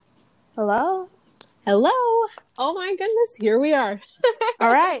Hello? Hello. Oh my goodness, here we are.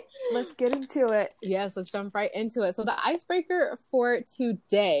 All right, let's get into it. Yes, let's jump right into it. So the icebreaker for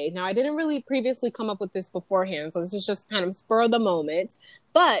today. Now, I didn't really previously come up with this beforehand, so this is just kind of spur of the moment.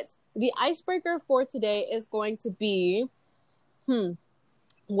 But the icebreaker for today is going to be,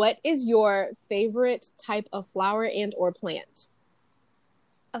 what is your favorite type of flower and or plant?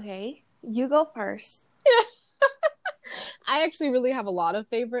 Okay, you go first. I actually really have a lot of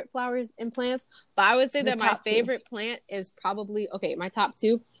favorite flowers and plants, but I would say The that my top two. favorite plant is probably okay, my top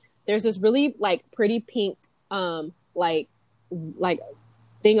two. There's this really like pretty pink like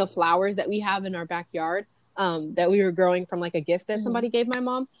thing of flowers that we have in our backyard that we were growing from like a gift that somebody gave my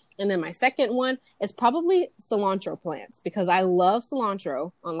mom. And then my second one is probably cilantro plants because I love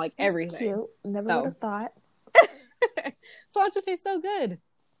cilantro on like That's everything. cute. Never would So have thought. cilantro tastes so good.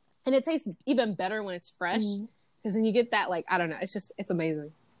 And it tastes even better when it's fresh because then you get that like I don't know, it's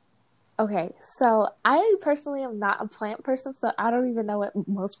amazing. Okay, so I personally am not a plant person, so I don't even know what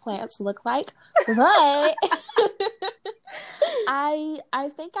most plants look like. But I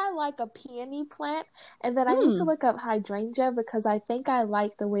think I like a peony plant, and then I need to look up hydrangea because I think I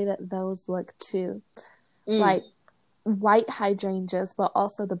like the way that those look too. Mm. Like white hydrangeas, but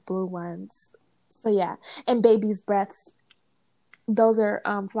also the blue ones. So yeah, and baby's breaths. Those are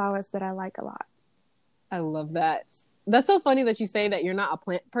flowers that I like a lot. I love that. That's so funny that you say that you're not a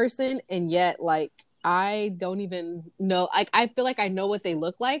plant person and yet like I don't even know like I feel like I know what they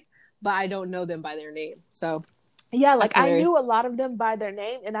look like, but I don't know them by their name. So Yeah, like that's I hilarious. knew a lot of them by their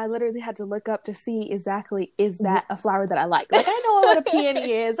name, and I literally had to look up to see exactly is that a flower that I like. Like I know what a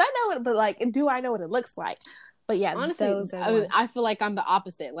peony is, I know it, but like, do I know what it looks like? But yeah, Honestly, those are the I mean, ones. I feel like I'm the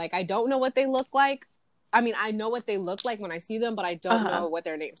opposite. Like I don't know what they look like. I mean, I know what they look like when I see them, but I Uh don't huh. know what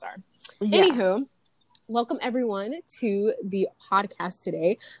their names are. Yeah. Anywho, welcome everyone to the podcast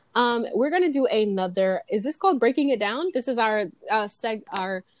today. We're gonna do another. Is this called breaking it down? This is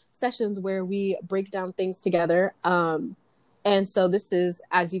our sessions where we break down things together. And so this is,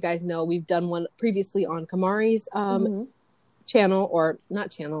 as you guys know, we've done one previously on Kamari's Mm-hmm. channel, or not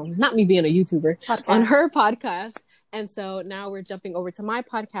channel, not me being a YouTuber, on Podcast. her podcast. And so now we're jumping over to my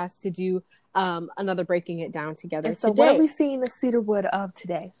podcast to do another breaking it down together And so, what are today. we seeing the cedarwood of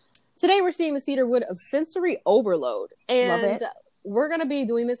today? Today we're seeing the cedarwood of sensory overload. Love And it. we're going to be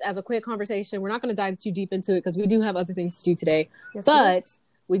doing this as a quick conversation. We're not going to dive too deep into it because we do have other things to do today. Yes, we do. But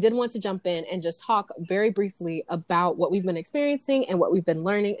we did want to jump in and just talk very briefly about what we've been experiencing and what we've been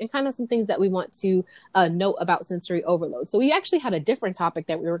learning and kind of some things that we want to note about sensory overload. So we actually had a different topic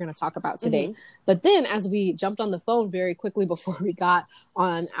that we were going to talk about today. But then as we jumped on the phone very quickly before we got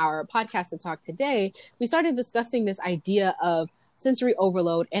on our podcast to talk today, we started discussing this idea of sensory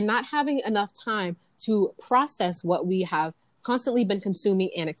overload and not having enough time to process what we have constantly been consuming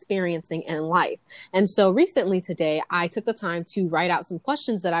and experiencing in life. And so recently today, I took the time to write out some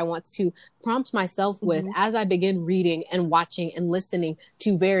questions that I want to prompt myself with as I begin reading and watching and listening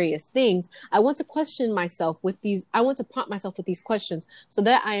to various things. I want to question myself with these, I want to prompt myself with these questions so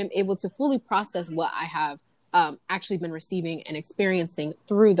that I am able to fully process what I have actually been receiving and experiencing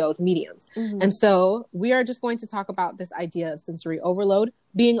through those mediums. And so we are just going to talk about this idea of sensory overload,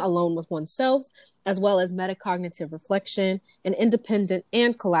 being alone with oneself, as well as metacognitive reflection and independent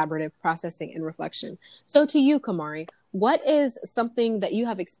and collaborative processing and reflection. So to you, Kamari, what is something that you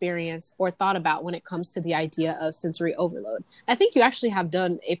have experienced or thought about when it comes to the idea of sensory overload? I think you actually have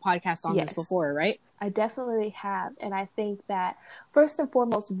done a podcast on this Yes. before, right? I definitely have. And I think that first and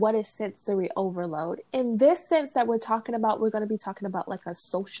foremost, what is sensory overload? In this sense that we're talking about, we're going to be talking about like a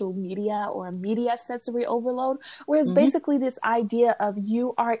social media or a media sensory overload, where it's basically this idea of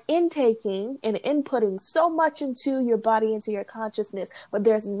you are intaking and inputting so much into your body, into your consciousness, but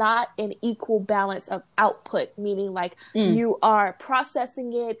there's not an equal balance of output, meaning like you are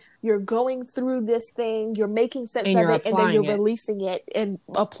processing it, you're going through this thing, you're making sense And of you're it, and then you're applying it. releasing it and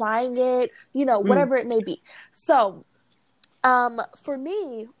applying it, whatever it may be. So, for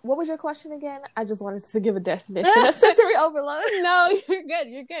me, what was your question again? I just wanted to give a definition of sensory overload. No, you're good.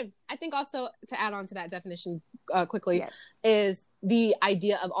 You're good. I think also to add on to that definition quickly Yes. is the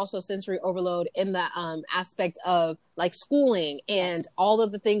idea of also sensory overload in the aspect of like schooling and all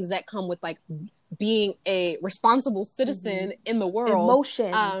of the things that come with like being a responsible citizen in the world.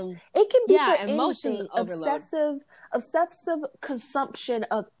 Emotions. It can be for Emotion anything. overload. Obsessive consumption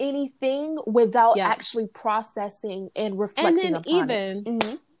of anything without Yeah. actually processing and And reflecting then upon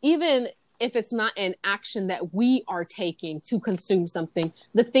it. even if it's not an action that we are taking to consume something,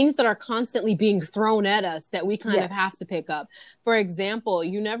 the things that are constantly being thrown at us that we kind of have to pick up. For example,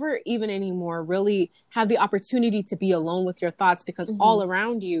 you never even anymore really have the opportunity to be alone with your thoughts, because all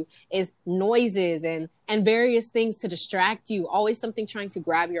around you is noises and various things to distract you, always something trying to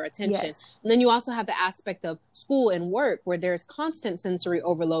grab your attention. And then you also have the aspect of school and work, where there's constant sensory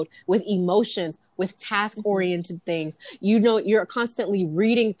overload with emotions, with task-oriented things. You know, you're constantly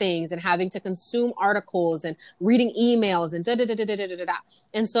reading things and having to consume articles and reading emails and da-da-da-da-da-da-da-da.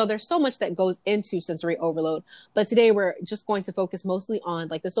 And so there's so much that goes into sensory overload. But today we're just going to focus mostly on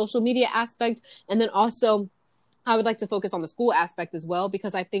like the social media aspect. And then also I would like to focus on the school aspect as well,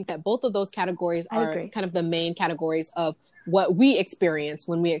 because I think that both of those categories are kind of the main categories of what we experience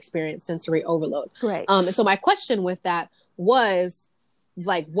when we experience sensory overload. Right. And so my question with that was,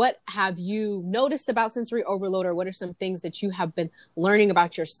 like, what have you noticed about sensory overload, or what are some things that you have been learning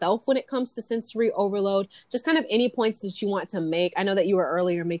about yourself when it comes to sensory overload? Just kind of any points that you want to make. I know that you were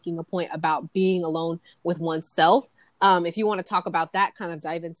earlier making a point about being alone with oneself. If you want to talk about that, kind of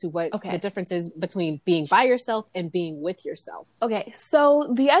dive into what the difference is between being by yourself and being with yourself. Okay,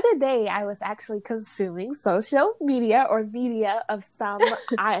 so the other day I was actually consuming social media or media of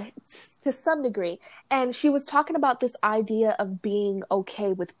to some degree, and she was talking about this idea of being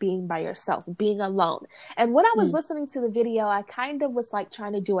okay with being by yourself, being alone. And when I was listening to the video, I kind of was like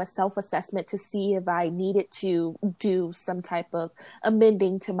trying to do a self-assessment to see if I needed to do some type of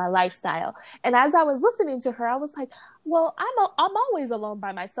amending to my lifestyle. And as I was listening to her, I was like, well, I'm always alone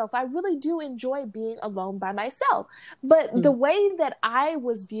by myself. I really do enjoy being alone by myself. But the way that I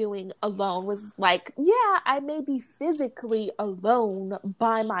was viewing alone was like, yeah, I may be physically alone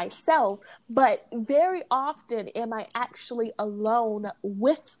by myself, but very often am I actually alone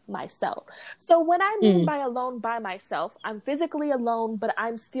with myself. So when I mean by alone by myself, I'm physically alone, but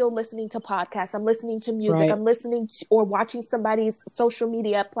I'm still listening to podcasts. I'm listening to music. I'm listening to or watching somebody's social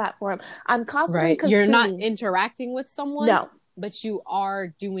media platform. I'm constantly consuming. You're not interacting with someone. No. But you are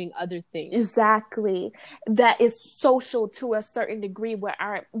doing other things. Exactly. That is social to a certain degree, where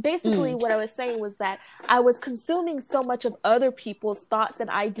basically what I was saying was that I was consuming so much of other people's thoughts and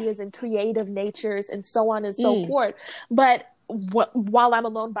ideas and creative natures and so on and so forth. But while I'm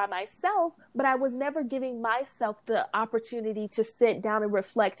alone by myself, but I was never giving myself the opportunity to sit down and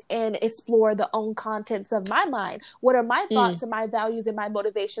reflect and explore the own contents of my mind. What are my thoughts and my values and my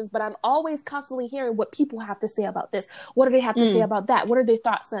motivations? But I'm always constantly hearing what people have to say about this. What do they have to say about that? What are their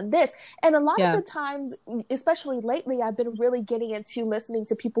thoughts on this? And a lot of the times, especially lately, I've been really getting into listening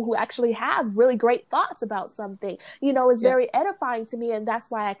to people who actually have really great thoughts about something. You know, it's very edifying to me, and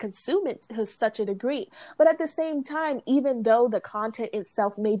that's why I consume it to such a degree. But at the same time, even though the content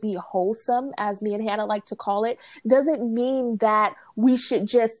itself may be wholesome, as me and Hannah like to call it, doesn't mean that we should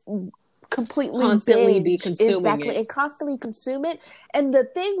just completely constantly be consuming it. And constantly consume it. And the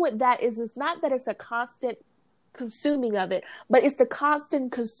thing with that is, it's not that it's a constant consuming of it, but it's the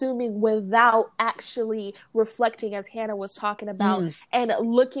constant consuming without actually reflecting, as Hannah was talking about, and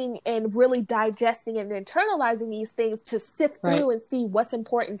looking and really digesting and internalizing these things to sift through and see what's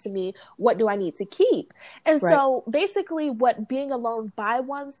important to me, what do I need to keep. And so basically what being alone by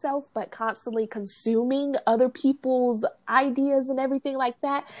oneself but constantly consuming other people's ideas and everything like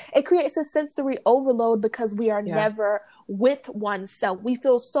that, it creates a sensory overload, because we are never with oneself. We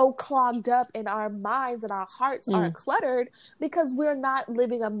feel so clogged up, and our minds and our hearts are cluttered because we're not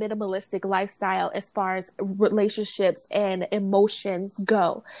living a minimalistic lifestyle as far as relationships and emotions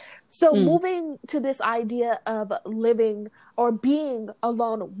go. So moving to this idea of living or being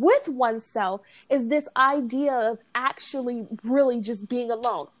alone with oneself is this idea of actually really just being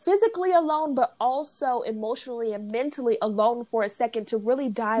alone, physically alone, but also emotionally and mentally alone for a second, to really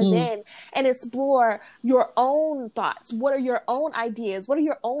dive in and explore your own thoughts. What are your own ideas? What are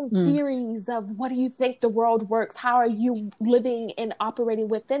your own theories of what do you think the world works? How are you living and operating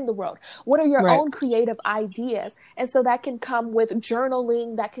within the world? What are your own creative ideas? And so that can come with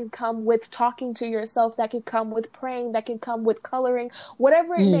journaling, that can come with talking to yourself, that can come with praying, that can come with coloring,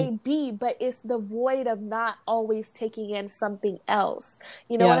 whatever it may be, but it's the void of not always taking in something else.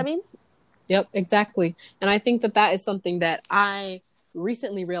 You know what I mean? Yep, exactly. And I think that that is something that I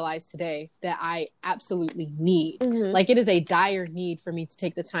recently realized today that I absolutely need. Like, it is a dire need for me to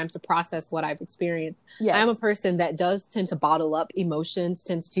take the time to process what I've experienced. I'm a person that does tend to bottle up emotions,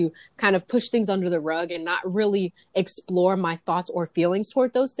 tends to kind of push things under the rug and not really explore my thoughts or feelings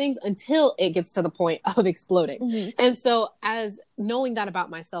toward those things until it gets to the point of exploding. And so as knowing that about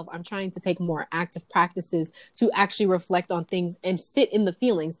myself, I'm trying to take more active practices to actually reflect on things and sit in the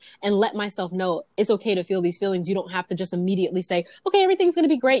feelings and let myself know it's okay to feel these feelings. You don't have to just immediately say, okay, everything's going to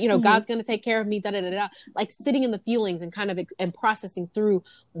be great. You know, God's going to take care of me, da, da, da, da. Like sitting in the feelings and kind of and processing through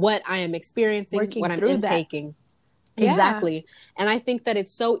what I am experiencing, what I'm intaking. Exactly. And I think that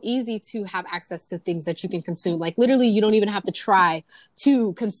it's so easy to have access to things that you can consume. Like literally, you don't even have to try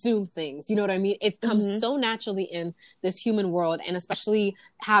to consume things. You know what I mean? It comes so naturally in this human world, and especially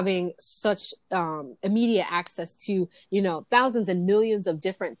having such immediate access to, you know, thousands and millions of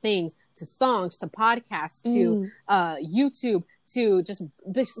different things, to songs, to podcasts, to YouTube, to just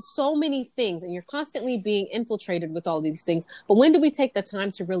so many things. And you're constantly being infiltrated with all these things. But when do we take the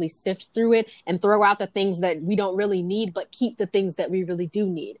time to really sift through it and throw out the things that we don't really need, but keep the things that we really do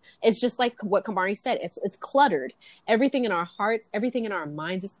need? It's just like what Kamari said. It's cluttered. Everything in our hearts, everything in our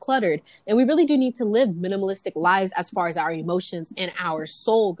minds is cluttered. And we really do need to live minimalistic lives as far as our emotions and our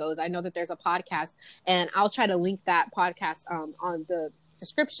soul goes. I know that there's a podcast, and I'll try to link that podcast on the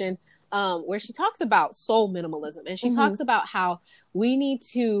description, where she talks about soul minimalism, and she talks about how we need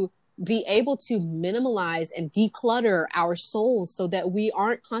to be able to minimalize and declutter our souls so that we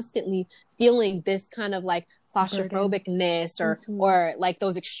aren't constantly feeling this kind of like claustrophobicness or like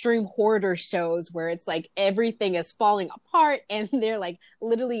those extreme hoarder shows where it's like everything is falling apart and they're like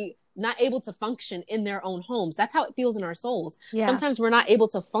literally not able to function in their own homes. That's how it feels in our souls. Sometimes we're not able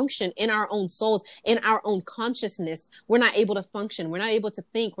to function in our own souls, in our own consciousness. We're not able to function. We're not able to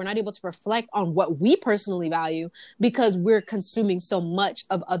think. We're not able to reflect on what we personally value because we're consuming so much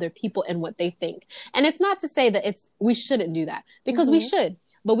of other people and what they think. And it's not to say that we shouldn't do that, because we should.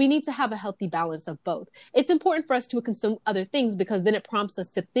 But we need to have a healthy balance of both. It's important for us to consume other things because then it prompts us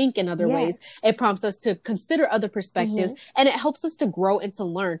to think in other ways. It prompts us to consider other perspectives, and it helps us to grow and to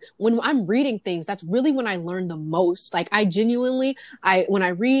learn. When I'm reading things, that's really when I learn the most. Like I genuinely, when I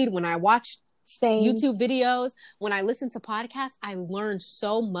read, when I watch YouTube videos, when I listen to podcasts, I learn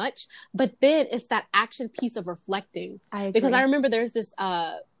so much. But then it's that action piece of reflecting. Because I remember there's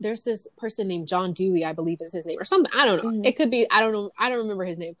this person named John Dewey, I believe is his name, or something. I don't know. It could be, I don't know. I don't remember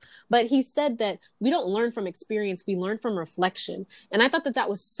his name. But he said that we don't learn from experience, we learn from reflection. And I thought that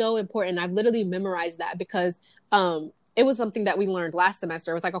was so important. I've literally memorized that because it was something that we learned last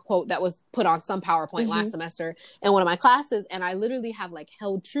semester. It was like a quote that was put on some PowerPoint last semester in one of my classes. And I literally have like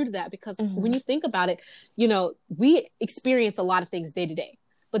held true to that because when you think about it, you know, we experience a lot of things day to day.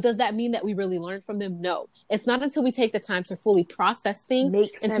 But does that mean that we really learn from them? No. It's not until we take the time to fully process things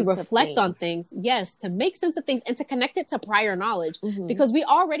and to reflect on things. Yes, to make sense of things and to connect it to prior knowledge, because we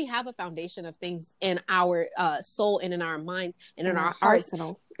already have a foundation of things in our soul and in our minds and in our hearts.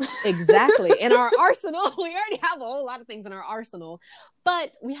 Arsenal. Exactly. In our arsenal, we already have a whole lot of things in our arsenal,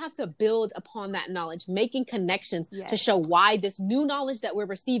 but we have to build upon that knowledge, making connections to show why this new knowledge that we're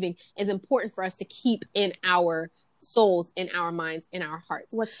receiving is important for us to keep in our souls, in our minds, in our hearts.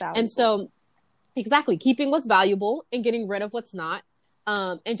 What's valuable. And so, exactly, keeping what's valuable and getting rid of what's not,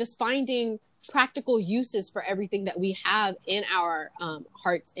 and just finding practical uses for everything that we have in our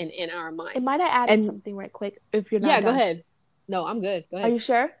hearts and in our minds. And might I add something right quick if you're not done? Go ahead. No, I'm good. Go ahead. Are you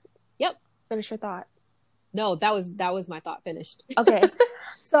sure? Yep. Finish your thought. No, that was my thought finished. Okay.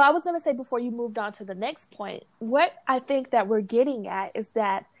 So I was going to say before you moved on to the next point, what I think that we're getting at is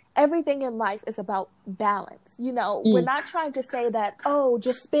that everything in life is about balance. You know, we're not trying to say that, oh,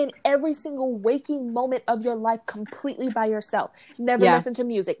 just spend every single waking moment of your life completely by yourself. Never listen to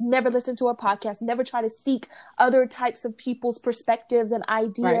music, never listen to a podcast, never try to seek other types of people's perspectives and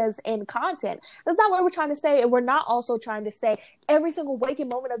ideas and content. That's not what we're trying to say. And we're not also trying to say every single waking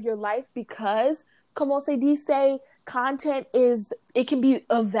moment of your life, because, como se dice, content it can be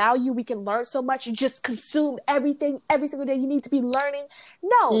of value. We can learn so much. You just consume everything every single day. You need to be learning.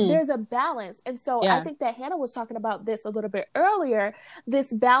 No, there's a balance. And so I think that Hannah was talking about this a little bit earlier,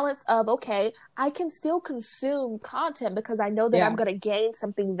 this balance of, okay, I can still consume content because I know that I'm going to gain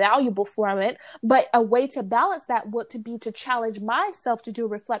something valuable from it. But a way to balance that would be to challenge myself to do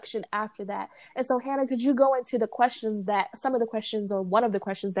reflection after that. And so Hannah, could you go into some of the questions or one of the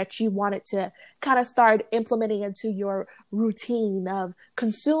questions that you wanted to kind of start implementing into your routine of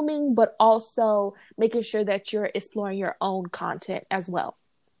consuming, but also making sure that you're exploring your own content as well.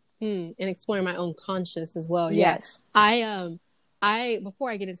 And exploring my own conscience as well. Yes. I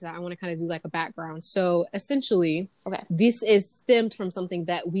before I get into that, I want to kind of do like a background. So essentially, this is stemmed from something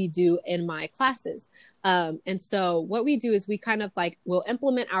that we do in my classes. And so what we do is we kind of like, we'll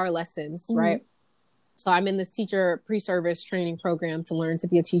implement our lessons, right? So I'm in this teacher pre-service training program to learn to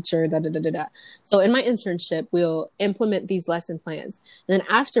be a teacher, So in my internship, we'll implement these lesson plans. And then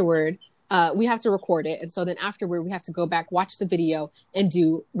afterward, we have to record it. And so then afterward, we have to go back, watch the video, and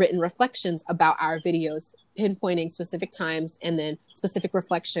do written reflections about our videos, pinpointing specific times and then specific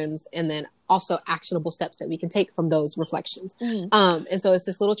reflections, and then also actionable steps that we can take from those reflections. And so it's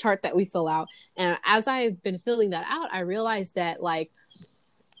this little chart that we fill out. And as I've been filling that out, I realized that like,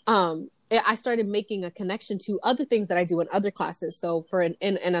 I started making a connection to other things that I do in other classes. So for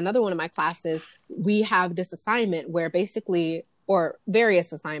in another one of my classes, we have this assignment where basically, or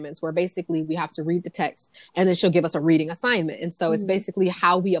various assignments where basically we have to read the text and then she'll give us a reading assignment. And so it's basically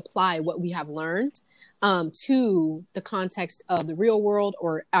how we apply what we have learned to the context of the real world,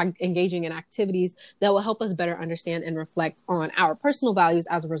 or engaging in activities that will help us better understand and reflect on our personal values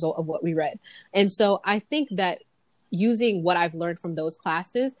as a result of what we read. And so I think that using what I've learned from those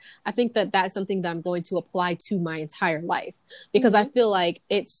classes, I think that that's something that I'm going to apply to my entire life, because I feel like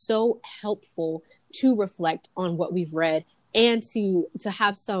it's so helpful to reflect on what we've read and to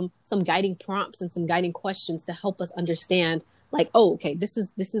have some guiding prompts and some guiding questions to help us understand, like, oh, okay, this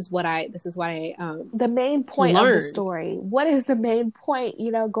is what I the main point learned. of the story. What is the main point?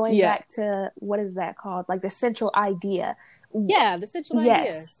 You know, going back to, what is that called? Like the central idea. Yeah, the central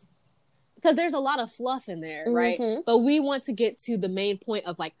idea. Because there's a lot of fluff in there, right? But we want to get to the main point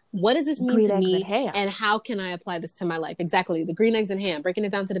of like, what does this mean to me, and how can I apply this to my life? Exactly. The green eggs and ham, breaking it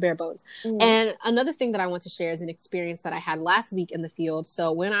down to the bare bones. And another thing that I want to share is an experience that I had last week in the field.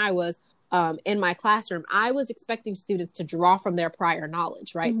 So when I was in my classroom, I was expecting students to draw from their prior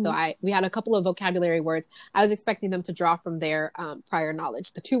knowledge, right? So we had a couple of vocabulary words. I was expecting them to draw from their prior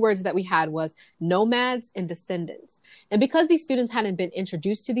knowledge. The two words that we had was nomads and descendants. And because these students hadn't been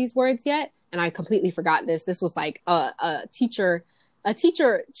introduced to these words yet, and I completely forgot this was like a teacher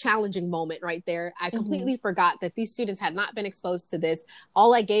challenging moment right there. I completely forgot that these students had not been exposed to this.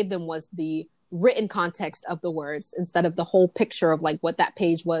 All I gave them was the written context of the words instead of the whole picture of like what that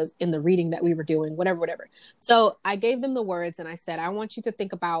page was in the reading that we were doing, whatever. So I gave them the words and I said, I want you to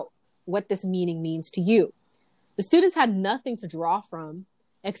think about what this meaning means to you. The students had nothing to draw from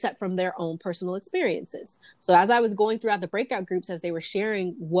except from their own personal experiences. So as I was going throughout the breakout groups, as they were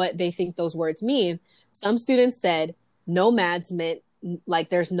sharing what they think those words mean, some students said nomads meant like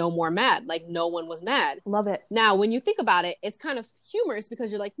there's no more mad, like no one was mad. Love it. Now, when you think about it, it's kind of humorous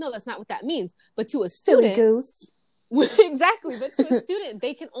because you're like, no, that's not what that means. But to a student, silly goose. Exactly. But to a student,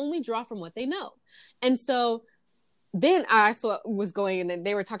 they can only draw from what they know. And so then I was going, and then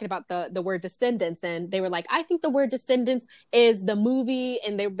they were talking about the word descendants, and they were like, I think the word descendants is the movie,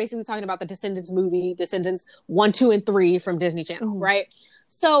 and they were basically talking about the Descendants movie, Descendants 1, 2, and 3 from Disney Channel, right?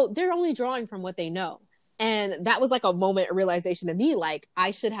 So they're only drawing from what they know. And that was like a moment of realization to me, like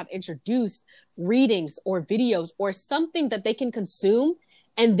I should have introduced readings or videos or something that they can consume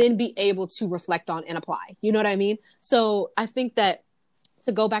and then be able to reflect on and apply. You know what I mean? So I think that,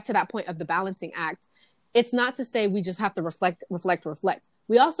 to go back to that point of the balancing act, it's not to say we just have to reflect.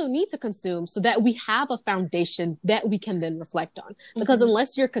 We also need to consume so that we have a foundation that we can then reflect on. Because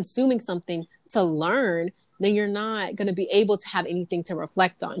unless you're consuming something to learn, then you're not going to be able to have anything to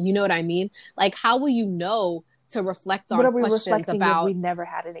reflect on. You know what I mean? Like, how will you know to reflect on what are we questions about? We never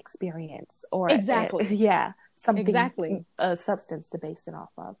had an experience or exactly. Something, exactly, a substance to base it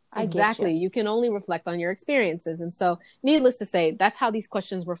off of. Exactly. You can only reflect on your experiences. And so, needless to say, that's how these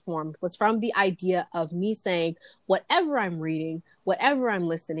questions were formed, was from the idea of me saying, whatever I'm reading, whatever I'm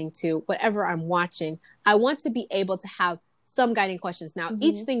listening to, whatever I'm watching, I want to be able to have some guiding questions. Now,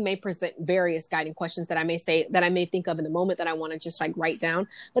 each thing may present various guiding questions that I may think of in the moment that I want to just like write down.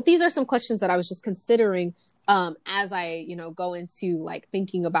 But these are some questions that I was just considering as I, go into like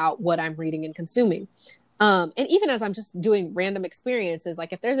thinking about what I'm reading and consuming. And even as I'm just doing random experiences,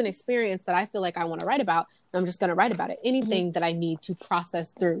 like if there's an experience that I feel like I want to write about, I'm just going to write about it. Anything that I need to process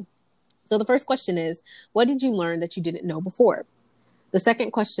through. So the first question is, what did you learn that you didn't know before? The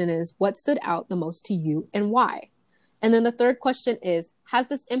second question is, what stood out the most to you and why? And then the third question is, has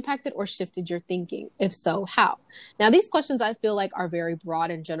this impacted or shifted your thinking? If so, how? Now, these questions I feel like are very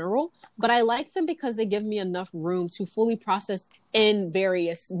broad and general, but I like them because they give me enough room to fully process in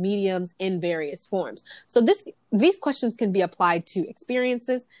various mediums, in various forms. So these questions can be applied to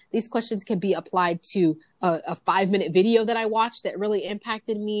experiences. These questions can be applied to a 5-minute video that I watched that really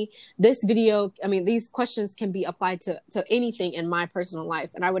impacted me. These questions can be applied to anything in my personal life.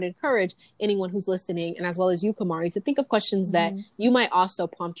 And I would encourage anyone who's listening, and as well as you, Kamari, to think of questions that you might also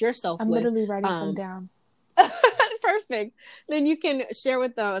prompt yourself with. I'm literally writing some down. Perfect. Then you can share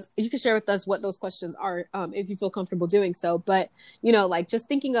with us. You can share with us what those questions are, if you feel comfortable doing so. But like just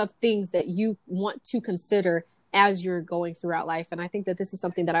thinking of things that you want to consider as you're going throughout life. And I think that this is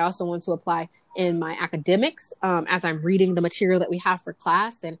something that I also want to apply in my academics, as I'm reading the material that we have for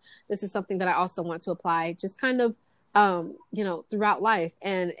class. And this is something that I also want to apply just kind of, throughout life.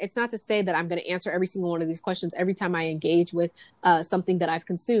 And it's not to say that I'm going to answer every single one of these questions every time I engage with something that I've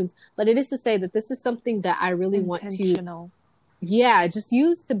consumed, but it is to say that this is something that I really want to just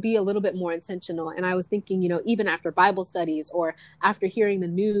use to be a little bit more intentional. And I was thinking, even after Bible studies or after hearing the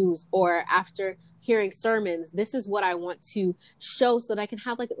news or after hearing sermons, this is what I want to show so that I can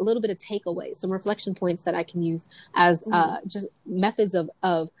have like a little bit of takeaways, some reflection points that I can use as just methods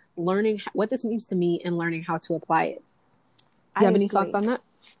of learning what this means to me and learning how to apply it. Do you have any thoughts on that?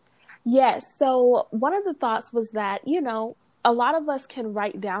 Yes. So one of the thoughts was that, a lot of us can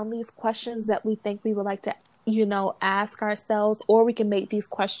write down these questions that we think we would like to ask ourselves, or we can make these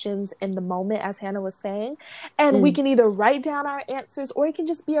questions in the moment, as Hannah was saying, and we can either write down our answers, or it can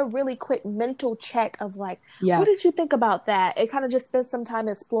just be a really quick mental check of like, what did you think about that? It kind of just spend some time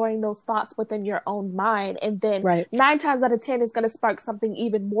exploring those thoughts within your own mind, and then 9 times out of 10 is going to spark something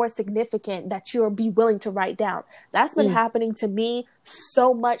even more significant that you'll be willing to write down. That's been happening to me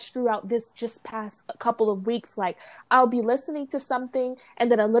so much throughout this just past couple of weeks. Like, I'll be listening to something,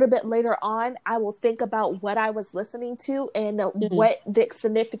 and then a little bit later on, I will think about what I was listening to and what the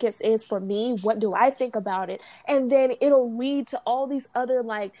significance is for me. What do I think about it? And then it'll lead to all these other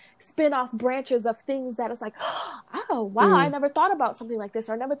like spin-off branches of things that it's like, oh wow, I never thought about something like this,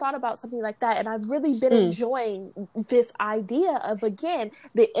 or I never thought about something like that. And I've really been enjoying this idea of, again,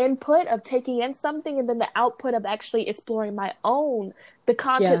 the input of taking in something and then the output of actually exploring the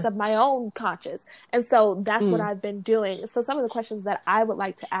contents of my own conscious. And so that's what I've been doing. So some of the questions that I would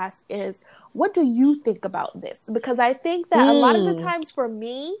like to ask is, what do you think about this? Because I think that a lot of the times for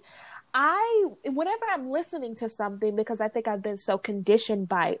me, whenever I'm listening to something, because I think I've been so conditioned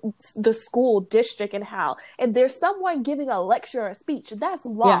by the school district and how, if there's someone giving a lecture or a speech, that's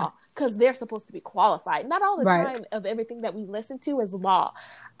law, because they're supposed to be qualified. Not all the time of everything that we listen to is law.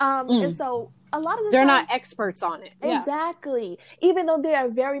 And so a lot of the they're times, not experts on it. Exactly. Even though they are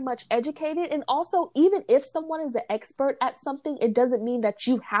very much educated. And also, even if someone is an expert at something, it doesn't mean that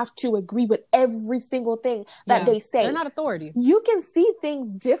you have to agree with every single thing that they say. They're not authority. You can see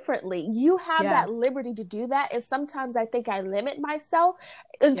things differently. You have that liberty to do that. And sometimes I think I limit myself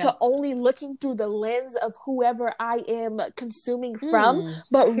into only looking through the lens of whoever I am consuming from,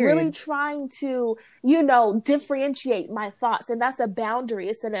 but really trying to, differentiate my thoughts. And that's a boundary.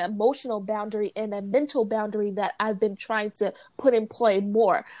 It's an emotional boundary and a mental boundary that I've been trying to put in play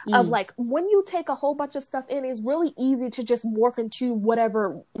more of, like, when you take a whole bunch of stuff in, it's really easy to just morph into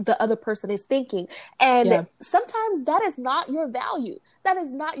whatever the other person is thinking. And sometimes that is not your value. That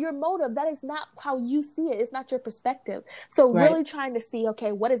is not your motive. That is not how you see it. It's not your perspective. So really trying to see,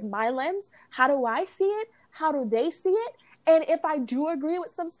 okay, what is my lens? How do I see it? How do they see it? And if I do agree with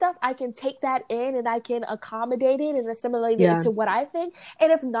some stuff, I can take that in and I can accommodate it and assimilate it into what I think.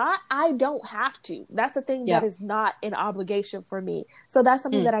 And if not, I don't have to. That's the thing that is not an obligation for me. So that's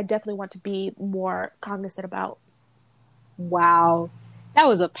something that I definitely want to be more cognizant about. Wow. That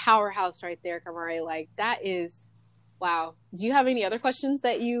was a powerhouse right there, Kamari. Like, that is, wow. Do you have any other questions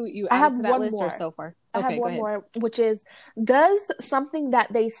that you added to that list or so far? I have one more, which is, does something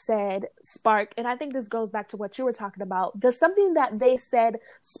that they said spark, and I think this goes back to what you were talking about, does something that they said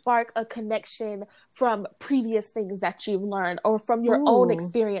spark a connection from previous things that you've learned or from your own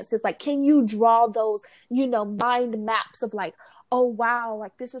experiences? Like, can you draw those, mind maps of like, oh, wow,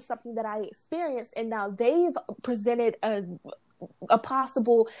 like this is something that I experienced, and now they've presented a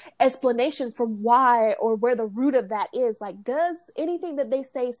possible explanation for why or where the root of that is. Like, does anything that they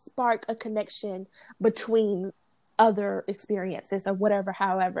say spark a connection between other experiences or whatever,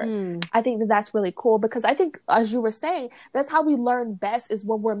 however? I think that that's really cool, because I think, as you were saying, that's how we learn best, is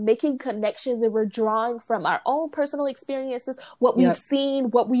when we're making connections and we're drawing from our own personal experiences, what we've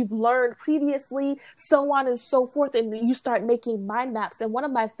seen, what we've learned previously, so on and so forth. And you start making mind maps. And one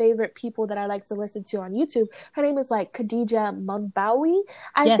of my favorite people that I like to listen to on YouTube, her name is like Khadija Mumbawi,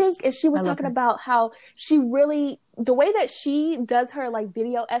 I think. And she was talking about how she really, the way that she does her like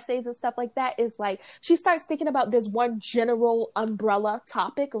video essays and stuff like that is like, she starts thinking about this one general umbrella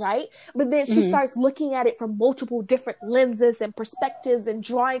topic, right? But then she starts looking at it from multiple different lenses and perspectives and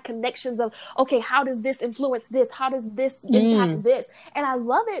drawing connections of, okay, how does this influence this? How does this impact this? And I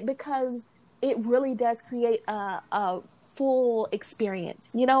love it because it really does create a full experience.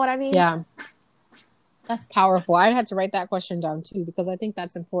 You know what I mean? Yeah. That's powerful. I had to write that question down too, because I think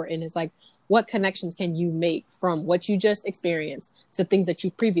that's important. Is like, what connections can you make from what you just experienced to things that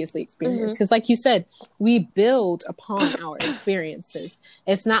you previously experienced? Because like you said, we build upon our experiences.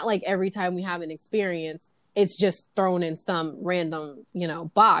 It's not like every time we have an experience, it's just thrown in some random,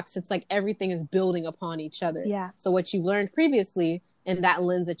 box. It's like everything is building upon each other. Yeah. So what you learned previously and that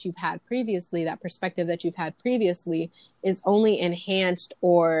lens that you've had previously, that perspective that you've had previously is only enhanced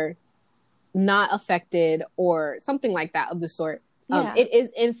or not affected or something like that of the sort. Yeah. It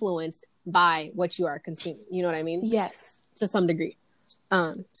is influenced by what you are consuming. You know what I mean? Yes. To some degree.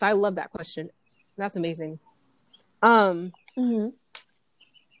 So I love that question. That's amazing.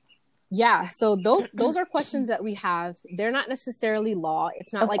 Yeah, so those are questions that we have. They're not necessarily law.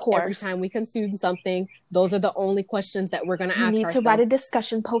 It's not Of like course. every time we consume something, those are the only questions that we're going to ask ourselves. You need to write a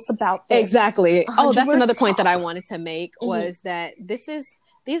discussion post about this. Exactly. Oh, that's another point that I talk. wanted to make was that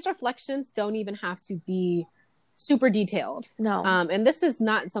these reflections don't even have to be super detailed. No. And this is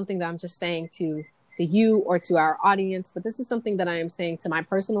not something that I'm just saying to you or to our audience, but this is something that I am saying to my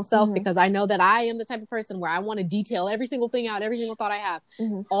personal self because I know that I am the type of person where I want to detail every single thing out, every single thought I have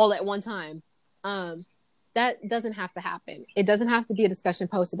all at one time. That doesn't have to happen. It doesn't have to be a discussion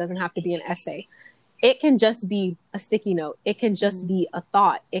post. It doesn't have to be an essay. It can just be a sticky note. It can just be a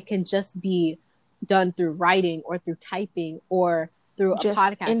thought. It can just be done through writing or through typing or through just a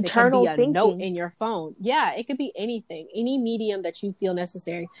podcast. Internal it could be a thinking. note in your phone. Yeah, it could be anything, any medium that you feel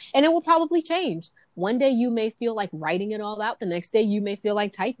necessary. And it will probably change. One day you may feel like writing it all out. The next day you may feel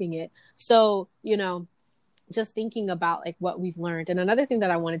like typing it. So, just thinking about like what we've learned. And another thing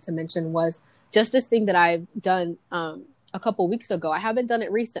that I wanted to mention was just this thing that I've done a couple weeks ago. I haven't done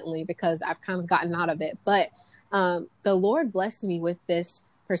it recently because I've kind of gotten out of it. But the Lord blessed me with this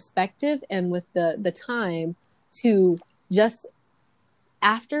perspective and with the time to just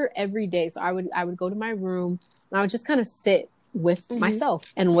after every day. So I would go to my room and I would just kind of sit with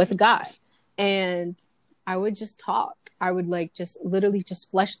myself and with God. And I would just talk. I would like just literally just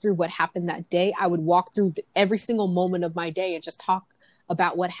flesh through what happened that day. I would walk through every single moment of my day and just talk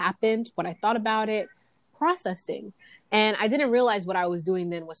about what happened, what I thought about it, processing. And I didn't realize what I was doing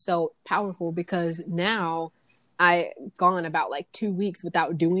then was so powerful because now I've gone about like 2 weeks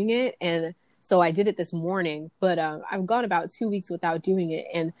without doing it. And so I did it this morning, but I've gone about 2 weeks without doing it.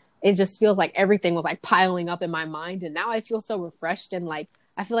 And it just feels like everything was like piling up in my mind. And now I feel so refreshed and like,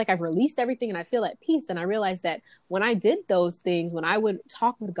 I feel like I've released everything and I feel at peace. And I realized that when I did those things, when I would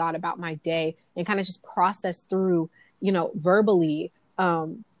talk with God about my day and kind of just process through, verbally,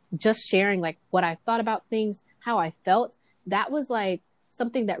 just sharing like what I thought about things, how I felt, that was like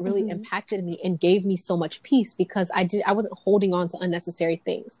something that really impacted me and gave me so much peace because I wasn't holding on to unnecessary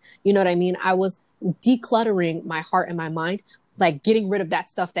things. You know what I mean? I was decluttering my heart and my mind, like getting rid of that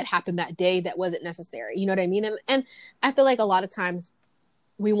stuff that happened that day that wasn't necessary. You know what I mean? And I feel like a lot of times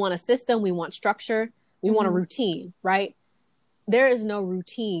we want a system, we want structure, we want a routine, right? There is no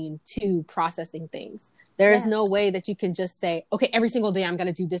routine to processing things. There is no way that you can just say, okay, every single day I'm going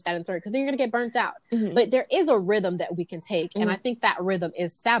to do this, that, and third, because then you're going to get burnt out. But there is a rhythm that we can take. And I think that rhythm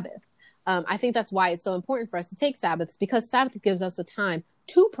is Sabbath. I think that's why it's so important for us to take Sabbaths, because Sabbath gives us the time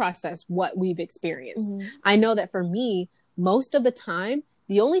to process what we've experienced. I know that for me, most of the time,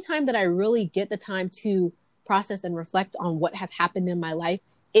 the only time that I really get the time to process and reflect on what has happened in my life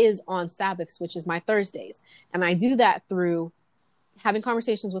is on Sabbaths, which is my Thursdays. And I do that through having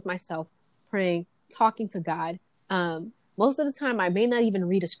conversations with myself, praying, talking to God. Most of the time, I may not even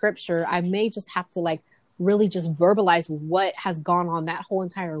read a scripture. I may just have to like really just verbalize what has gone on that whole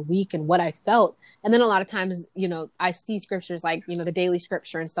entire week and what I felt. And then a lot of times, I see scriptures like, the daily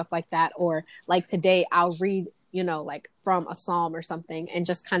scripture and stuff like that. Or like today I'll read, like from a psalm or something, and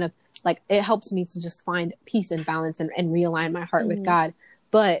just kind of like, it helps me to just find peace and balance and realign my heart with God.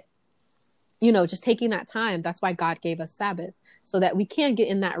 But just taking that time, that's why God gave us Sabbath, so that we can get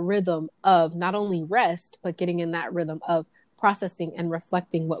in that rhythm of not only rest, but getting in that rhythm of processing and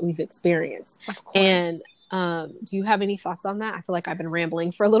reflecting what we've experienced. And do you have any thoughts on that? I feel like I've been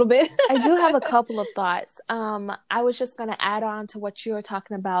rambling for a little bit. I do have a couple of thoughts. I was just going to add on to what you were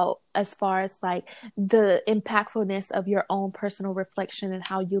talking about as far as like the impactfulness of your own personal reflection and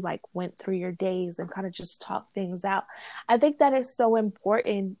how you like went through your days and kind of just talk things out. I think that is so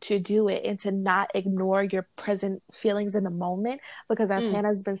important to do it and to not ignore your present feelings in the moment, because as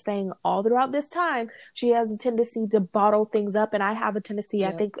Hannah's been saying all throughout this time, she has a tendency to bottle things up, and I have a tendency,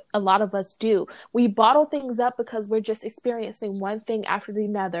 I think a lot of us do. We bottle things up because we're just experiencing one thing after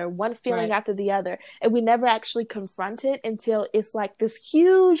the other, one feeling after the other, and we never actually confront it until it's like this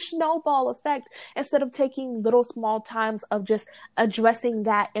huge snowball effect instead of taking little small times of just addressing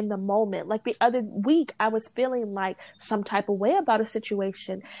that in the moment. Like the other week, I was feeling like some type of way about a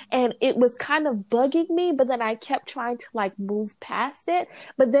situation and it was kind of bugging me, but then I kept trying to like move past it.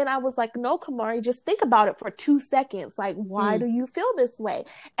 But then I was like, no, Kamari, just think about it for 2 seconds. Like, why do you feel this way?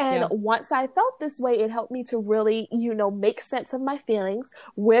 And once I felt this way, it helped me to really, make sense of my feelings.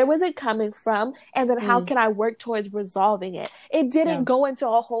 Where was it coming from? And then how can I work towards resolving it? It didn't go into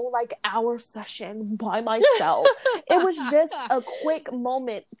a whole like hour session by myself. It was just a quick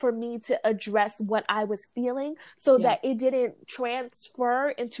moment for me to address what I was feeling so that it didn't transfer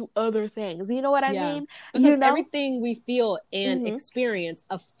into other things. You know what I mean? Because everything we feel and experience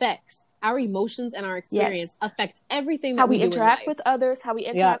affects our emotions, and our experience affect everything that how we do interact in life. with others, how we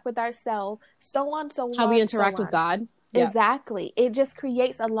interact with ourselves, so on, so on. How we interact with God. Exactly. It just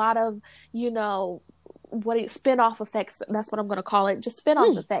creates a lot of, spin-off effects. That's what I'm going to call it. Just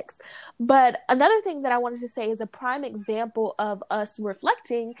spin-off effects. But another thing that I wanted to say is a prime example of us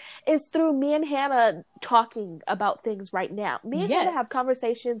reflecting is through me and Hannah talking about things right now. Me and Hannah have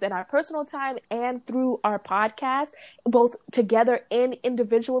conversations in our personal time and through our podcast, both together and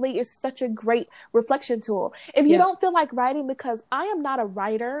individually, is such a great reflection tool. If you don't feel like writing, because I am not a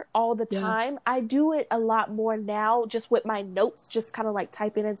writer all the time, I do it a lot more now just with my notes, just kind of like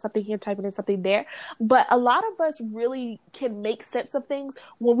typing in something here, typing in something there. But a lot of us really can make sense of things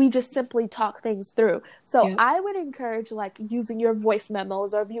when we just simply talk things through. So I would encourage like using your voice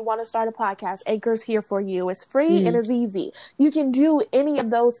memos, or if you want to start a podcast, Anchor's here for you. It's free and it's easy. You can do any of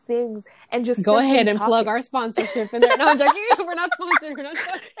those things and just go ahead and plug our sponsorship in there. No, I'm joking. We're not sponsored. We're not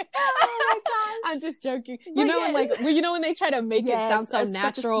sponsored. Oh my gosh. I'm just joking. When they try to make it sound so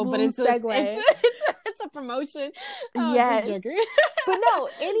natural, but it's a promotion. Oh, I'm just joking. But no,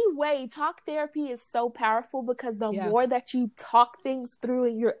 anyway, talk therapy is so powerful because the more that you talk things through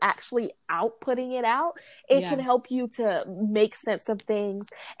and you're actually outputting it out, it can help you to make sense of things.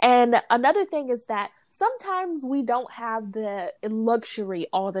 And another thing is that sometimes we don't have the luxury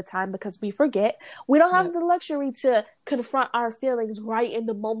all the time because we forget. We don't have the luxury to confront our feelings right in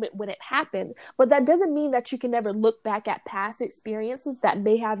the moment when it happened. But that doesn't mean that you can never look back at past experiences that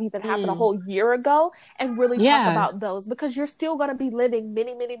may have even happened a whole year ago and really talk about those, because you're still going to be living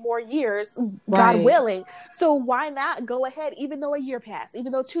many, many more years, God willing. So why not go ahead, even though a year passed,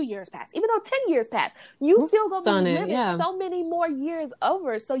 even though 2 years passed, even though 10 years passed, you still going to be living so many more years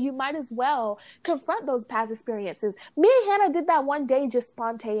over. So you might as well confront those past experiences. Me and Hannah did that one day just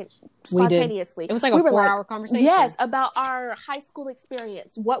spontaneously. It was like a 4-hour conversation. Yes, about our high school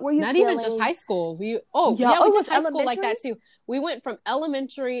experience. What were you feeling? Not even just high school. We did high school like that too. We went from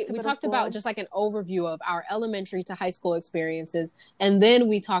elementary, we talked about just like an overview of our elementary to high school experiences. And then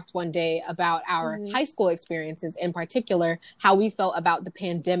we talked one day about our high school experiences, in particular, how we felt about the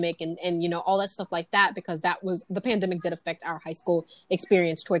pandemic and all that stuff like that, because the pandemic did affect our high school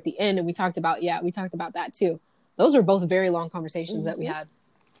experience toward the end. And we talked about that too. Those were both very long conversations that we had.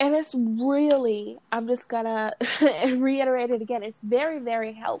 And it's really, I'm just gonna reiterate it again, it's very,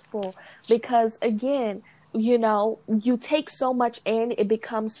 very helpful because, again, you take so much in, it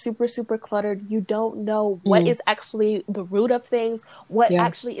becomes super, super cluttered. You don't know what is actually the root of things, what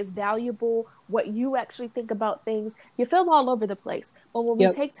actually is valuable, what you actually think about things. You feel all over the place. But when we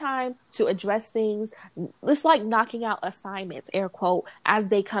take time to address things, it's like knocking out assignments, air quote, as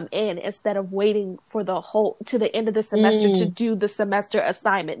they come in, instead of waiting for to the end of the semester to do the semester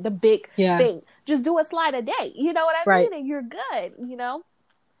assignment, the big thing. Just do a slide a day. You know what I mean? And you're good,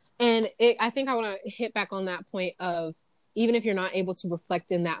 And I think I want to hit back on that point of, even if you're not able to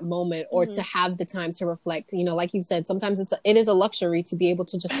reflect in that moment or to have the time to reflect, like you said, sometimes it is a luxury to be able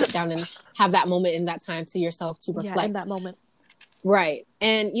to just sit down and have that moment in that time to yourself to reflect. Yeah, in that moment. Right.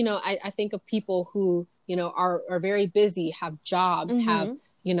 And, I think of people who, are very busy, have jobs, have,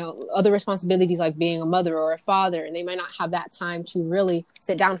 other responsibilities like being a mother or a father, and they might not have that time to really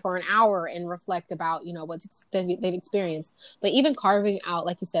sit down for an hour and reflect about, what they've experienced. But even carving out,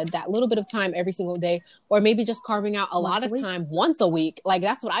 like you said, that little bit of time every single day, or maybe just carving out a lot of time once a week. Like,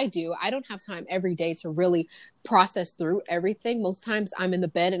 that's what I do. I don't have time every day to really process through everything. Most times I'm in the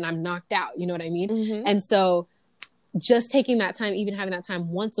bed and I'm knocked out. You know what I mean? And so just taking that time, even having that time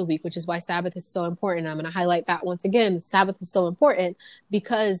once a week, which is why Sabbath is so important. I'm going to highlight that once again. Sabbath is so important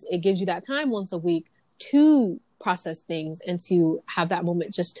because it gives you that time once a week to process things and to have that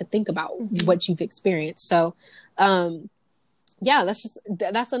moment just to think about what you've experienced. So, yeah,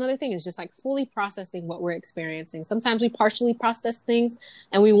 that's another thing, is just like fully processing what we're experiencing. Sometimes we partially process things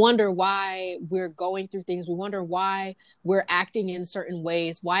and we wonder why we're going through things. We wonder why we're acting in certain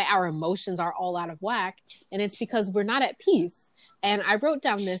ways, why our emotions are all out of whack. And it's because we're not at peace. And I wrote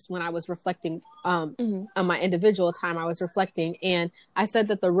down this when I was reflecting on my individual time. I was reflecting, and I said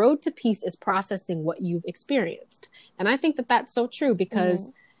that the road to peace is processing what you've experienced. And I think that that's so true,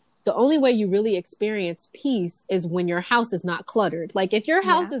 because the only way you really experience peace is when your house is not cluttered. Like if your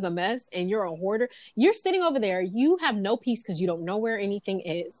house is a mess and you're a hoarder, you're sitting over there, you have no peace because you don't know where anything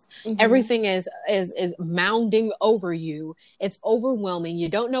is. Everything is mounding over you. It's overwhelming. You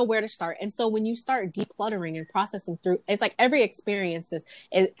don't know where to start. And so when you start decluttering and processing through, it's like every experience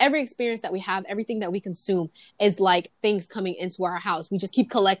that we have, everything that we consume is like things coming into our house. We just keep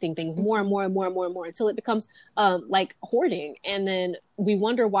collecting things more and more and more and more and more until it becomes like hoarding. And then we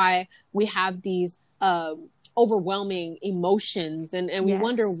wonder why we have these overwhelming emotions, and we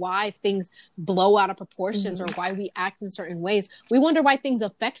wonder why things blow out of proportions or why we act in certain ways. We wonder why things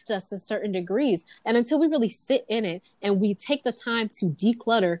affect us to certain degrees. And until we really sit in it and we take the time to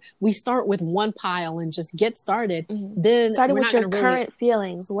declutter, we start with one pile and just get started. Then starting with your current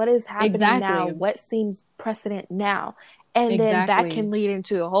feelings. What is happening now? What seems precedent now? And then that can lead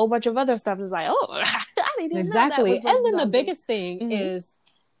into a whole bunch of other stuff. It's like, oh, I didn't know that was and then the biggest thing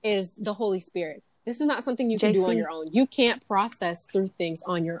is the Holy Spirit. This is not something you can do on your own. You can't process through things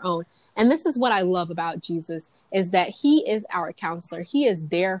on your own. And this is what I love about Jesus, is that he is our counselor. He is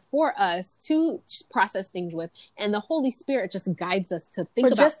there for us to process things with. And the Holy Spirit just guides us to think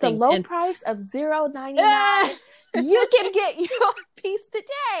about things. For just a low price of $0.99, you can get your peace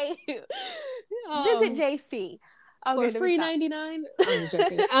today. Visit JC. For free 99. I'm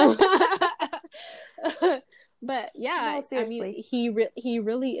joking. But yeah, no, I mean, he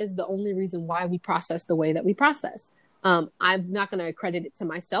really is the only reason why we process the way that we process. I'm not going to accredit it to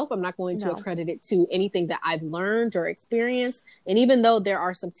myself. I'm not going to accredit it to anything that I've learned or experienced. And even though there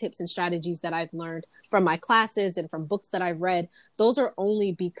are some tips and strategies that I've learned from my classes and from books that I've read, those are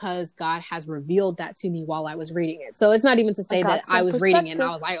only because God has revealed that to me while I was reading it. So it's not even to say that I was reading it and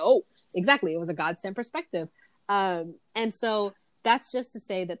I was like, oh, exactly. It was a God-sent perspective. And so that's just to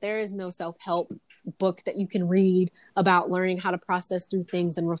say that there is no self-help book that you can read about learning how to process through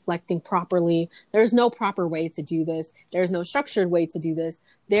things and reflecting properly. There's no proper way to do this. There's no structured way to do this.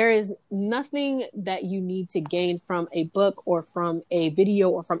 There is nothing that you need to gain from a book or from a video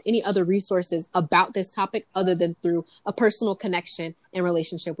or from any other resources about this topic other than through a personal connection and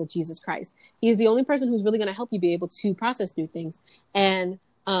relationship with Jesus Christ. He is the only person who's really going to help you be able to process through things. And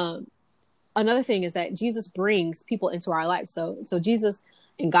another thing is that Jesus brings people into our lives. So Jesus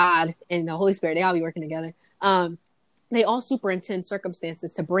and God and the Holy Spirit, they all be working together. They all superintend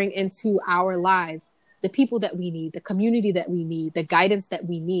circumstances to bring into our lives the people that we need, the community that we need, the guidance that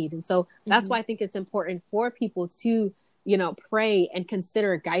we need. And so that's why I think it's important for people to, pray and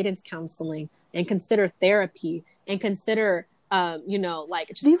consider guidance counseling and consider therapy and consider,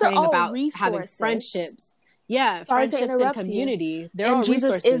 just these praying about resources. Having friendships. Yeah, friendships and community. They're all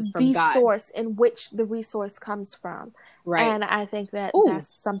resources from God. Jesus is the source in which the resource comes from. Right. And I think that that's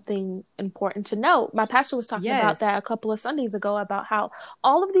something important to note. My pastor was talking about that a couple of Sundays ago, about how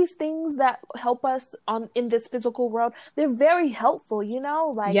all of these things that help us in this physical world, they're very helpful,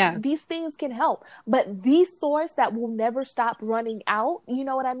 these things can help. But the source that will never stop running out, you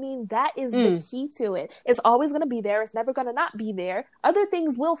know what I mean? That is the key to it. It's always going to be there. It's never going to not be there. Other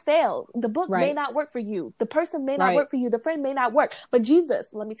things will fail. The book may not work for you. The person may not work for you. The friend may not work. But Jesus,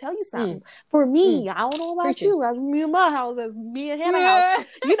 let me tell you something. For me, I don't know about you. As me and my house, as me and Hannah's house,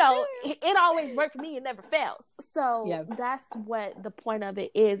 it always worked for me. It never fails. So that's what the point of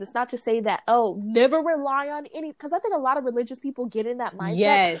it is. It's not to say that, never rely on any, because I think a lot of religious people get in that mindset.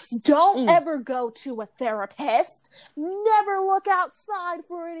 Yes. Don't ever go to a therapist. Never look outside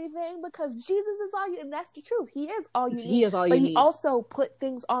for anything, because Jesus is all you, and that's the truth. He is all you need. He is all you need. But he also put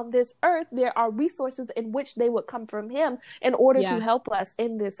things on this earth. There are resources in which they would come from him in order to help us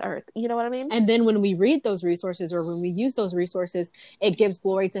in this earth. You know what I mean? And then when we read those resources, or when we use those resources, it gives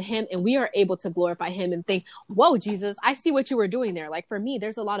glory to him, and we are able to glorify him and think, whoa, Jesus, I see what you were doing there. Like for me,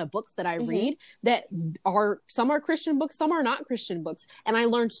 there's a lot of books that I read that some are Christian books, some are not Christian books. And I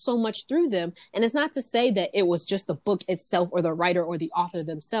learned so much through them. And it's not to say that it was just the book itself or the writer or the author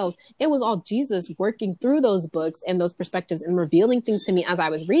themselves. It was all Jesus working through those books and those perspectives and revealing things to me as I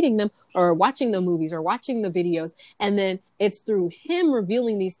was reading them or watching the movies or watching the videos. And then it's through him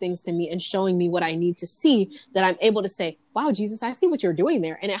revealing these things to me and showing me what I need to see that I'm able to just say, wow, Jesus, I see what you're doing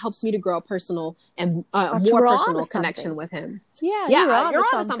there. And it helps me to grow a personal and more draw personal to connection something. with him. Yeah, you're on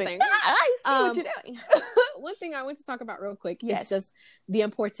to something. I see what you're doing. One thing I want to talk about real quick Yes. is just the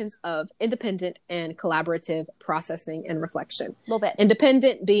importance of independent and collaborative processing and reflection. A little bit.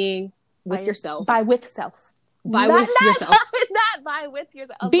 Independent being with yourself. By with self. By with yourself. Not by with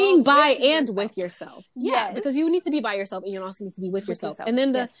yourself. Being by and with yourself. Yeah, Yes. because you need to be by yourself and you also need to be with yourself. And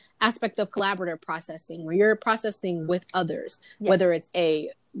then the aspect of collaborative processing, where you're processing with others, whether it's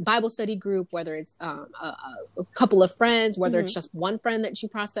a Bible study group, whether it's a couple of friends, whether it's just one friend that you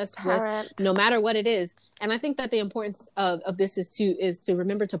process with, no matter what it is. And I think that the importance of this is to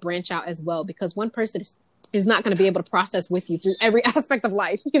remember to branch out as well, because one person is not going to be able to process with you through every aspect of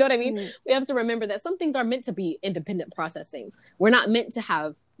life. You know what I mean? We have to remember that some things are meant to be independent processing. We're not meant to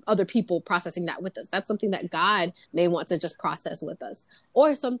have other people processing that with us. That's something that God may want to just process with us.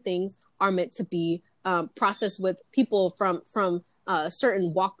 Or some things are meant to be processed with people from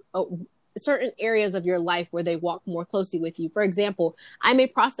certain areas of your life where they walk more closely with you. For example, I may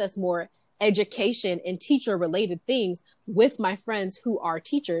process more education and teacher related things with my friends who are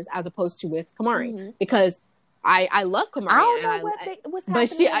teachers as opposed to with Kamari, because I love Kamari. I don't know what's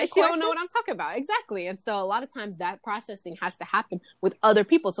happening, but she don't know what I'm talking about. Exactly. And so a lot of times that processing has to happen with other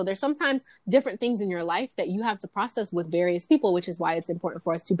people. So there's sometimes different things in your life that you have to process with various people, which is why it's important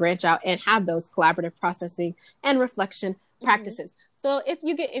for us to branch out and have those collaborative processing and reflection practices. So if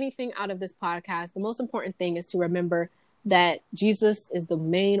you get anything out of this podcast, the most important thing is to remember that Jesus is the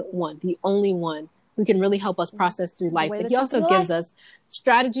main one, the only one who can really help us process through life. But he also gives us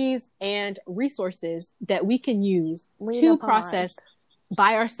strategies and resources that we can use to process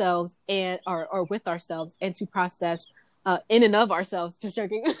by ourselves and or with ourselves, and to process in and of ourselves. Just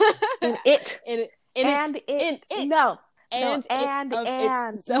joking. No, it's in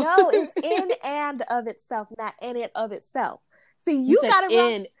and of itself, not in it of itself. See, you got it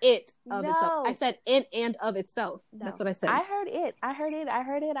wrong. In it of itself. I said in and of itself. No. That's what I said. I heard it.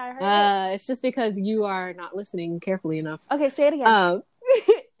 It's just because you are not listening carefully enough. Okay, say it again.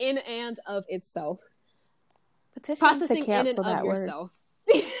 In and of itself. Petition processing to cancel in and that of word. yourself.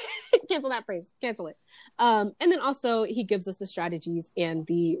 Cancel that phrase. Cancel it. And then also he gives us the strategies and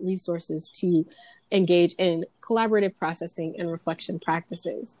the resources to engage in collaborative processing and reflection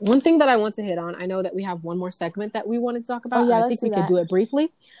practices. One thing that I want to hit on, I know that we have one more segment that we want to talk about. I think we could do it briefly.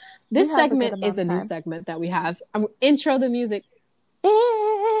 This segment is a new segment that we have. Intro the music.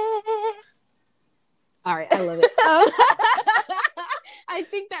 All right, I love it. I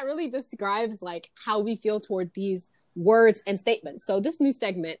think that really describes like how we feel toward these words and statements. So this new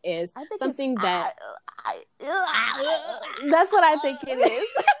segment is something that that's what I think it is.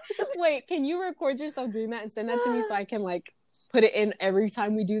 Wait, can you record yourself doing that and send that to me so I can like put it in every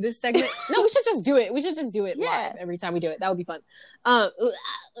time we do this segment? No, we should just do it. We should just do it live every time we do it. That would be fun.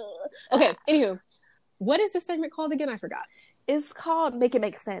 Okay, anywho, what is this segment called again? I forgot. It's called Make It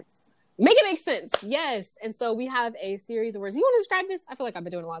Make Sense. Make it make sense. Yes. And so we have a series of words. You want to describe this? I feel like I've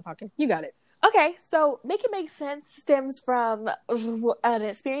been doing a lot of talking. You got it. Okay, so Make It Make Sense stems from an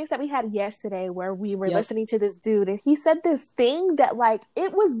experience that we had yesterday where we were listening to this dude, and he said this thing that, like,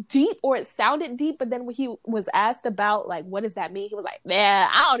 it was deep, or it sounded deep, but then when he was asked about, like, what does that mean? He was like, nah,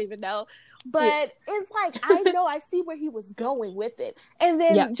 I don't even know. But it's like, I know, I see where he was going with it. And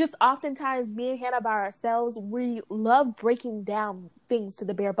then just oftentimes, me and Hannah by ourselves, we love breaking down things to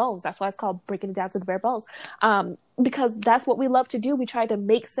the bare bones. That's why it's called Breaking It Down to the Bare Bones. Because that's what we love to do. We try to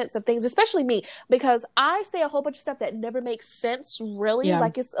make sense of things, especially me, because I say a whole bunch of stuff that never makes sense, really. Yeah.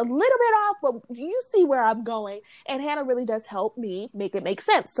 Like, it's a little bit off, but you see where I'm going. And Hannah really does help me make it make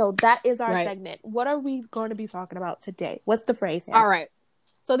sense. So that is our segment. What are we going to be talking about today? What's the phrase, Hannah? All right.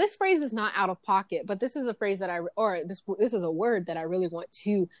 So this phrase is not out of pocket, but this is a phrase that this is a word that I really want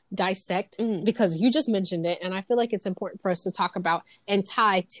to dissect because you just mentioned it. And I feel like it's important for us to talk about and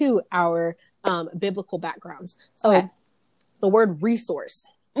tie to our biblical backgrounds. So the word resource,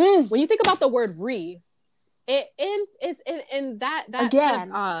 when you think about the word that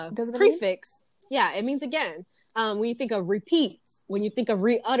again, prefix, it means again. When you think of repeat, when you think of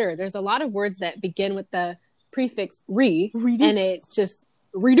re-utter, there's a lot of words that begin with the prefix reduce. And it just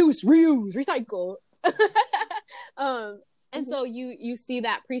reduce, reuse, recycle. And so you see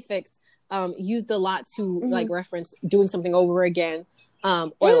that prefix used a lot to like reference doing something over again,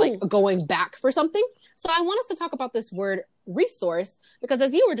 or like going back for something. So I want us to talk about this word resource, because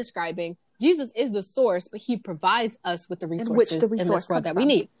as you were describing, Jesus is the source, but he provides us with the resources in this world that we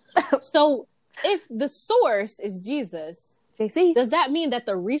need. So if the source is Jesus, JC, does that mean that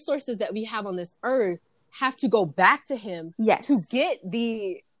the resources that we have on this earth have to go back to him to get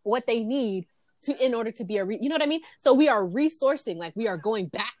what they need in order to be you know what I mean? So we are resourcing, like we are going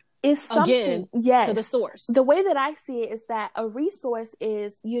back is something, again, to the source. The way that I see it is that a resource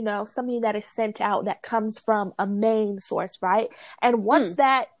is, something that is sent out that comes from a main source, right? And once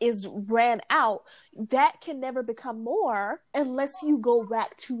that is ran out, that can never become more unless you go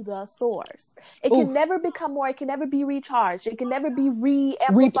back to the source. It can never become more. It can never be recharged. It can never be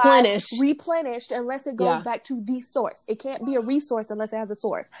replenished unless it goes back to the source. It can't be a resource unless it has a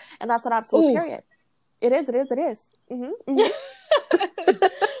source. And that's an absolute period. It is. Mm-hmm. Mm-hmm.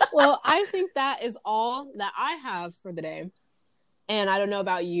 Well, I think that is all that I have for the day. And I don't know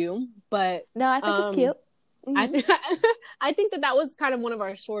about you, but no, I think it's cute. Mm-hmm. I think that was kind of one of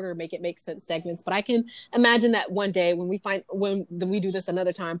our shorter Make It Make Sense segments, but I can imagine that one day when we do this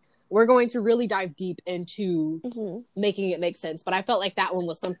another time, we're going to really dive deep into making it make sense. But I felt like that one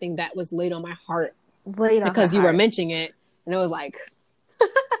was something that was laid on my heart because you were mentioning it, and it was like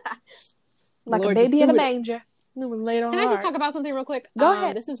like a baby in a manger. Can I just talk about something real quick? Go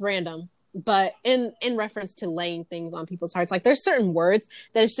ahead. This is random, but in reference to laying things on people's hearts, like there's certain words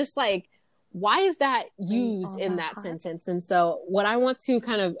that it's just like, why is that used in that sentence? And so what I want to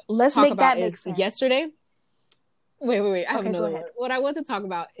kind of talk about is yesterday. Wait. I have another word. What I want to talk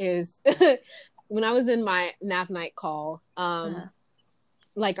about is when I was in my NAV night call,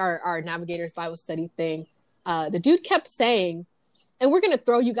 like our Navigators Bible study thing, the dude kept saying, and we're going to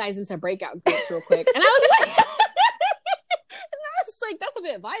throw you guys into breakout groups real quick. And I was like, that's a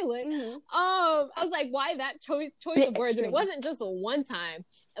bit violent. Mm-hmm. I was like, why that choice of words? And it wasn't just a one time.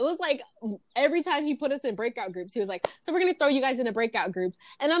 It was like every time he put us in breakout groups, he was like, so we're going to throw you guys into breakout groups.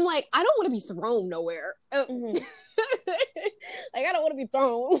 And I'm like, I don't want to be thrown nowhere. Mm-hmm. Like, I don't want to be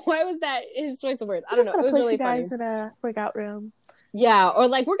thrown. Why was that his choice of words? I don't know. It was really funny. You guys in a breakout room. Yeah, or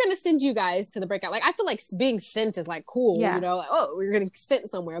like, we're going to send you guys to the breakout. Like, I feel like being sent is like cool, like, oh, we're going to sent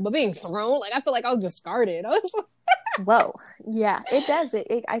somewhere. But being thrown, like, I feel like I was discarded. I was like, whoa. Yeah, it does.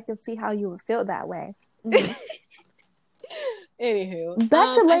 I can see how you would feel that way. Mm-hmm. Anywho.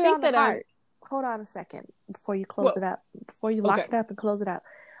 Back to lay on the heart. Hold on a second before you close it up. Before you lock it up and close it up.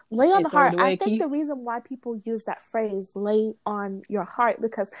 Lay on the heart. I think the reason why people use that phrase, lay on your heart,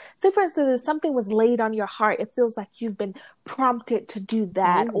 because say for instance, if something was laid on your heart, it feels like you've been prompted to do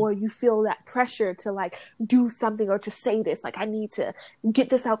that, or you feel that pressure to like do something or to say this, like I need to get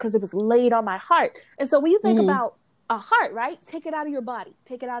this out because it was laid on my heart. And so when you think about a heart, right? Take it out of your body.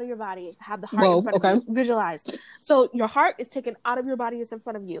 Take it out of your body. Have the heart in front of you. Visualize. So your heart is taken out of your body. It's in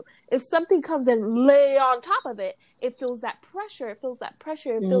front of you. If something comes and lay on top of it, it feels that pressure. It feels like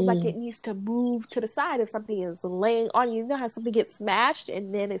it needs to move to the side if something is laying on you. You know how something gets smashed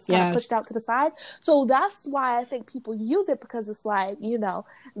and then it's kind of pushed out to the side? So that's why I think people use it, because it's like,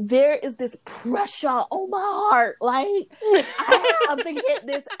 there is this pressure on my heart. Like, I have to get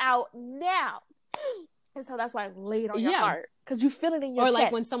this out now. And so that's why I laid on your heart, because you feel it in your chest. Or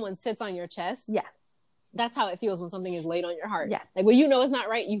like when someone sits on your chest. Yeah. That's how it feels when something is laid on your heart. Yeah. Like when it's not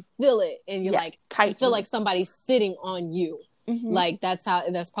right, you feel it and you're like, tight. You feel like somebody's sitting on you. Mm-hmm. Like that's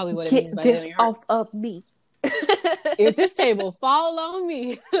probably what it means by laying on your heart. Get this off of me. If this table fall on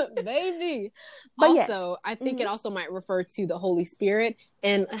me, baby. But also, I think it also might refer to the Holy Spirit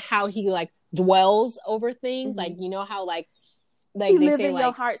and how he like dwells over things. Like, how like he lives in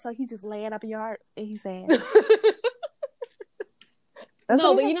your heart, so he just laying up in your heart, and he's saying.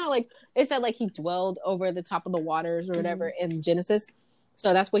 No, but like it said, like he dwelled over the top of the waters or whatever in Genesis.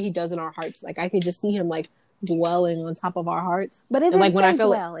 So that's what he does in our hearts. Like I could just see him like dwelling on top of our hearts. But it didn't say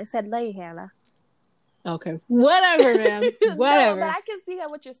dwell. It said lay, Hannah. Okay, whatever, man. Whatever. No, but I can see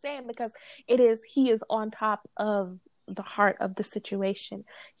what you're saying, because he is on top of the heart of the situation.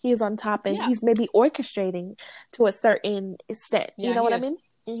 He is on top, and he's maybe orchestrating to a certain extent. You know what I mean?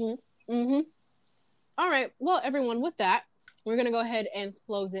 Mm-hmm. Mm-hmm. All right. Well, everyone, with that, we're going to go ahead and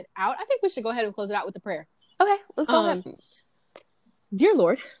close it out. I think we should go ahead and close it out with a prayer. Okay, let's go ahead. Dear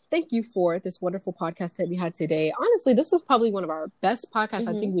Lord, thank you for this wonderful podcast that we had today. Honestly, this was probably one of our best podcasts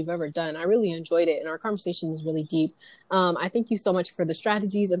I think we've ever done. I really enjoyed it, and our conversation was really deep. I thank you so much for the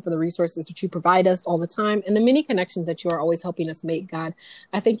strategies and for the resources that you provide us all the time, and the many connections that you are always helping us make, God.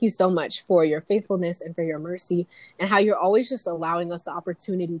 I thank you so much for your faithfulness and for your mercy, and how you're always just allowing us the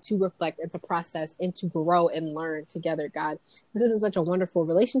opportunity to reflect and to process and to grow and learn together, God. This is such a wonderful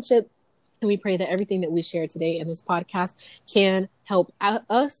relationship. And we pray that everything that we share today in this podcast can help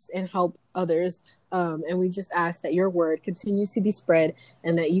us and help others. And we just ask that your word continues to be spread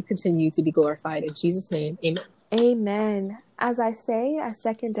and that you continue to be glorified. In Jesus' name, amen. Amen. as I say, I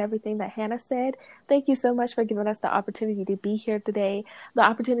second everything that Hannah said. Thank you so much for giving us the opportunity to be here today, the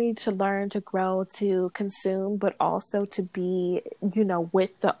opportunity to learn, to grow, to consume, but also to be,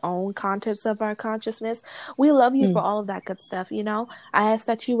 with the own contents of our consciousness. We love you for all of that good stuff, I ask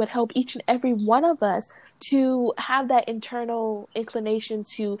that you would help each and every one of us to have that internal inclination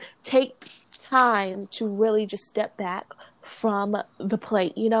to take time to really just step back from the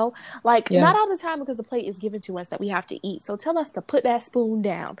plate, not all the time, because the plate is given to us that we have to eat. So tell us to put that spoon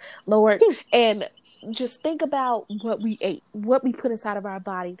down, Lord, and just think about what we ate, what we put inside of our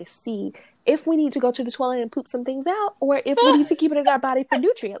body, to see if we need to go to the toilet and poop some things out, or if we need to keep it in our body for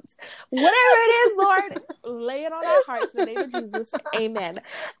nutrients. Whatever it is, Lord, lay it on our hearts in the name of Jesus. Amen.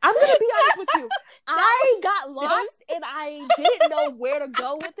 I'm going to be honest with you. I got lost and I didn't know where to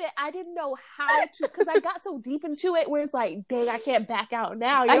go with it. I didn't know how to, because I got so deep into it where it's like, dang, I can't back out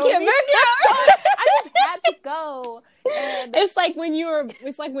now. I can't back out. I just had to go. And it's like when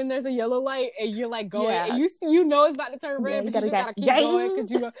there's a yellow light and you're like going, and you know it's about to turn red, but you just gotta keep going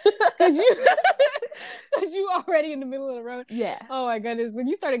because you already in the middle of the road. Yeah. Oh my goodness. When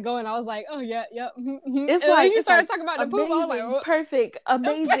you started going, I was like, oh yeah. It's and like when you started talking about amazing, the poop, I was like, oh. perfect,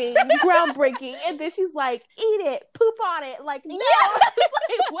 amazing, groundbreaking. And then she's like, eat it, poop on it. Like, no. It's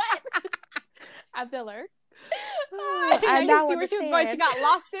like, what? I feel her. I now see where she was going. She got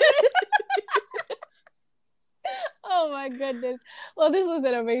lost in it. Oh my goodness. Well, this was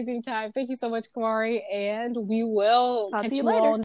an amazing time. Thank you so much, Kamari, and we will talk catch to you you later. all